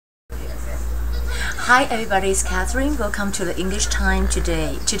Hi everybody, it's Catherine. Welcome to the English time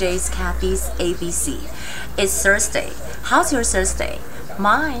today. Today is Cathy's ABC. It's Thursday. How's your Thursday?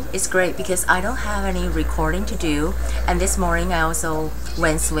 Mine is great because I don't have any recording to do. And this morning I also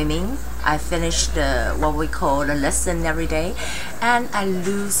went swimming. I finished what we call the lesson every day. And I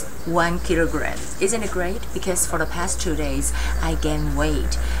lose 1 kilogram. Isn't it great? Because for the past 2 days I gained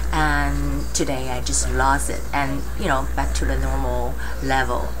weight. And today I just lost it. And back to the normal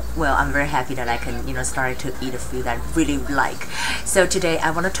level. Well, I'm very happy that I can, start to eat a food that I really like. So today I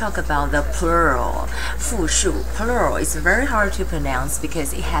want to talk about the plural. 复数 plural is very hard to pronounce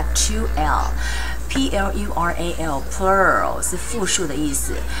because it has 2 L. Plural, plural 是复数的意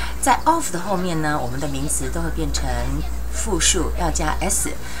思。在 of 的后面呢，我们的名词都会变成复数，要加 s。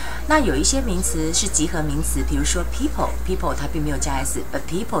那有一些名词是集合名词，比如说 people 它并没有加 s，but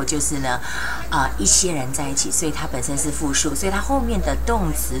people 就是呢，一些人在一起，所以它本身是复数，所以它后面的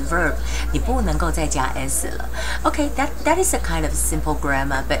动词 verb 你不能够再加 s 了。Okay, that is a kind of simple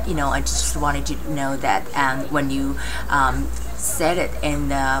grammar, but I just wanted you to know that when you said it in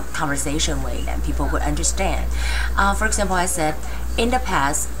the conversation way, then people would understand. For example, I said, in the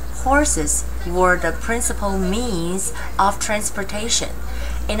past, horses were the principal means of transportation.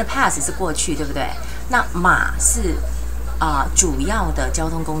 In the past 是过去，对不对？那马是主要的交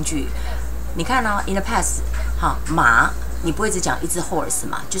通工具。你看哦 in the past， 马你不会只讲一只 horse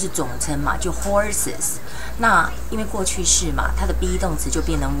嘛，就是总称嘛，就 horses。那因为过去式嘛，它的 be 动词就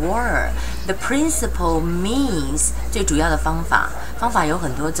变成 were。The principal means 最主要的方法有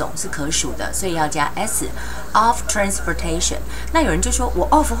很多种，是可数的，所以要加 s of transportation。那有人就说我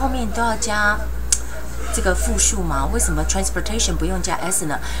of 后面都要加这个复数吗？为什么 transportation 不用加 s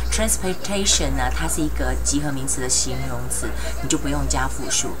呢 ？transportation 呢，它是一个集合名词的形容词，你就不用加复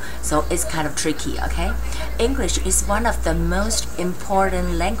数。So it's kind of tricky, okay? English is one of the most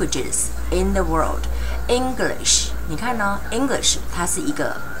important languages in the world. English， 你看呢 ？English 它是一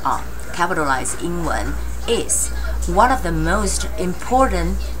个capitalize 英文 is one of the most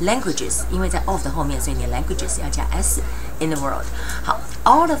important languages， 因为在 of 的后面，所以你 languages 要加 s in the world。好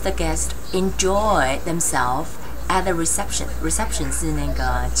 ，all of the guests enjoy themselves at the reception. Reception 是那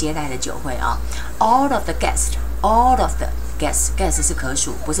个接待的酒会啊。All of the guests, all of the guests 是可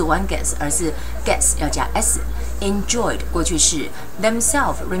数，不是 one guest， 而是 guests 要加 s。Enjoyed 过去式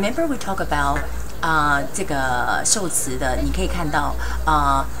themselves. Remember we talk about 这个受词的，你可以看到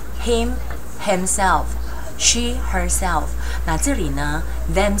him, himself。She herself， 那这里呢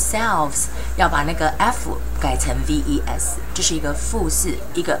themselves 要把那个 f 改成 ves， 这是一个复式，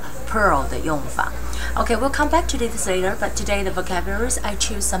一个 plural 的用法。Okay, we'll come back to this later, but today the vocabularies I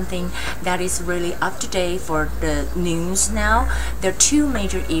choose something that is really up to date for the news now. There are 2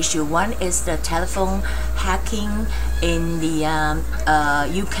 major issues. One is the telephone hacking in the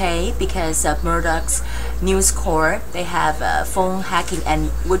UK because of Murdoch's News Corp. They have phone hacking,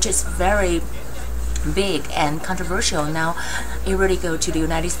 and which is very big and controversial. Now it really go to the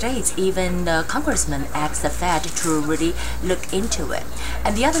United States. Even the congressman asked the Fed to really look into it.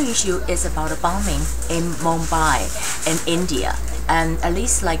 And the other issue is about a bombing in Mumbai in India. And at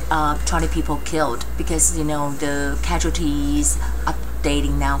least like 20 people killed because the casualties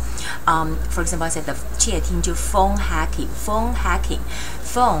updating now. For example, I said the 窃听就 phone hacking, phone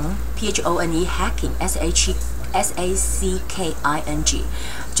phone hacking SACKING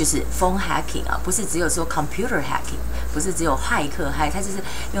就是 phone hacking 不是只有说 computer hacking， 不是只有骇客害，它就是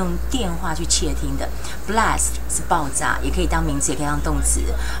用电话去窃听的。blast 是爆炸，也可以当名词，也可以当动词。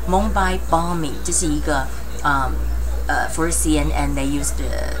Mumbai Bombing 这是一个for CNN they used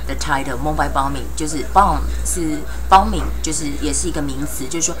the title Mumbai Bombing， 就是 bomb 是 bombing， 就是也是一个名词，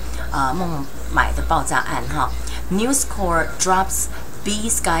就是说孟买的爆炸案哈。News Corp drops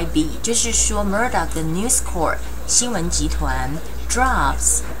BskyB， 就是说 Murdoch 的 News Corp 新闻集团 drop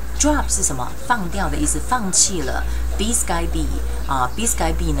是什么？放掉的意思，放弃了。BskyB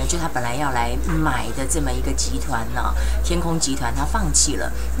BskyB 呢，就他本来要来买的这么一个集团呢，天空集团，他放弃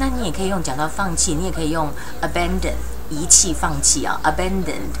了。那你也可以用讲到放弃，你也可以用 abandon 遗弃、放弃啊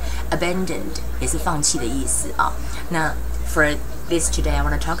abandoned 也是放弃的意思啊。那 for this today, I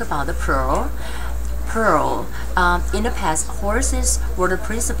want to talk about the plural. In the past, horses were the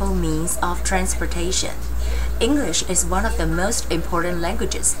principal means of transportation. English is one of the most important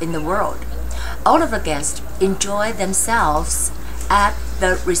languages in the world. All of the guests enjoy themselves at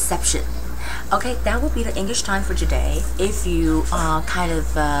the reception. Okay, that will be the English time for today. If you kind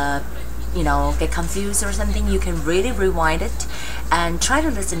of get confused or something, you can really rewind it and try to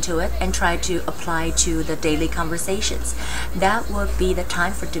listen to it and try to apply to the daily conversations. That will be the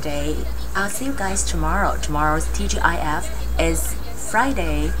time for today. I'll see you guys tomorrow. Tomorrow's TGIF is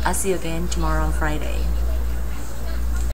Friday. I'll see you again tomorrow on Friday.